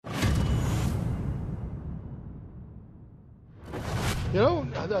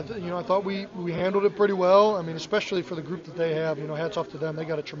I thought we handled it pretty well. I mean, especially for the group that they have. Hats off to them. They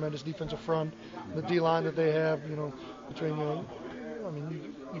got a tremendous defensive front. The D line that they have. Between I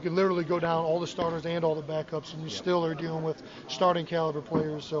mean, you can literally go down all the starters and all the backups, and you still are dealing with starting caliber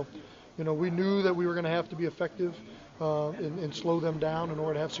players. So, we knew that we were going to have to be effective and slow them down in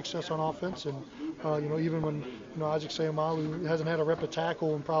order to have success on offense. And even when Isaac Sayamalu hasn't had a rep of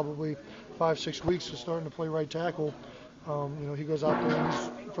tackle in probably 5-6 weeks, is starting to play right tackle. He goes out there and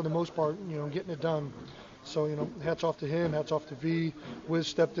he's, for the most part, getting it done. So, hats off to him, hats off to V. Wiz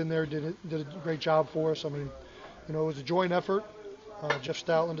stepped in there, did a great job for us. I mean, it was a joint effort. Jeff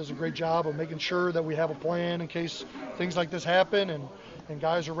Stoutland does a great job of making sure that we have a plan in case things like this happen and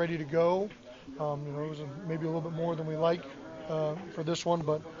guys are ready to go. It was maybe a little bit more than we like for this one,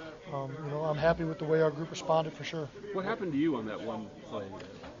 but I'm happy with the way our group responded for sure. What happened to you on that one play?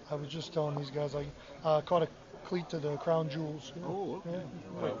 I was just telling these guys I caught a cleat to the crown jewels. Oh, okay.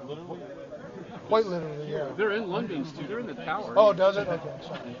 Yeah. Wait, literally? Quite literally, yeah. They're in London, Stu. They're in the tower. Oh, does it? Okay,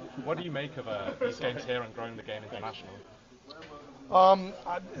 sorry. What do you make of these games here and growing the game internationally?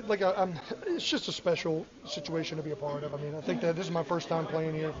 It's just a special situation to be a part of. I mean, I think that this is my first time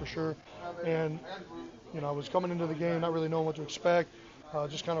playing here for sure, and I was coming into the game not really knowing what to expect,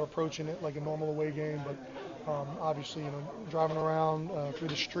 just kind of approaching it like a normal away game. But obviously, driving around through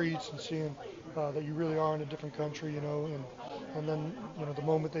the streets and seeing that you really are in a different country, and then the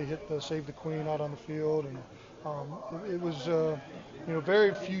moment they hit the Save the Queen out on the field, and it was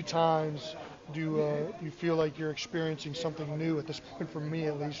very few times do you feel like you're experiencing something new at this point. For me,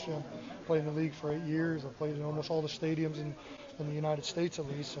 at least, played in the league for 8 years. I've played in almost all the stadiums in the United States, at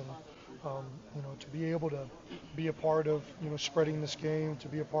least, and to be able to be a part of spreading this game, to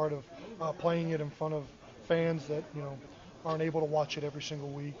be a part of playing it in front of fans that aren't able to watch it every single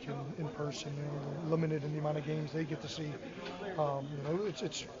week in person. They're limited in the amount of games they get to see.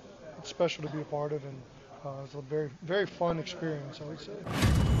 It's special to be a part of, and it's a very, very fun experience, I would say.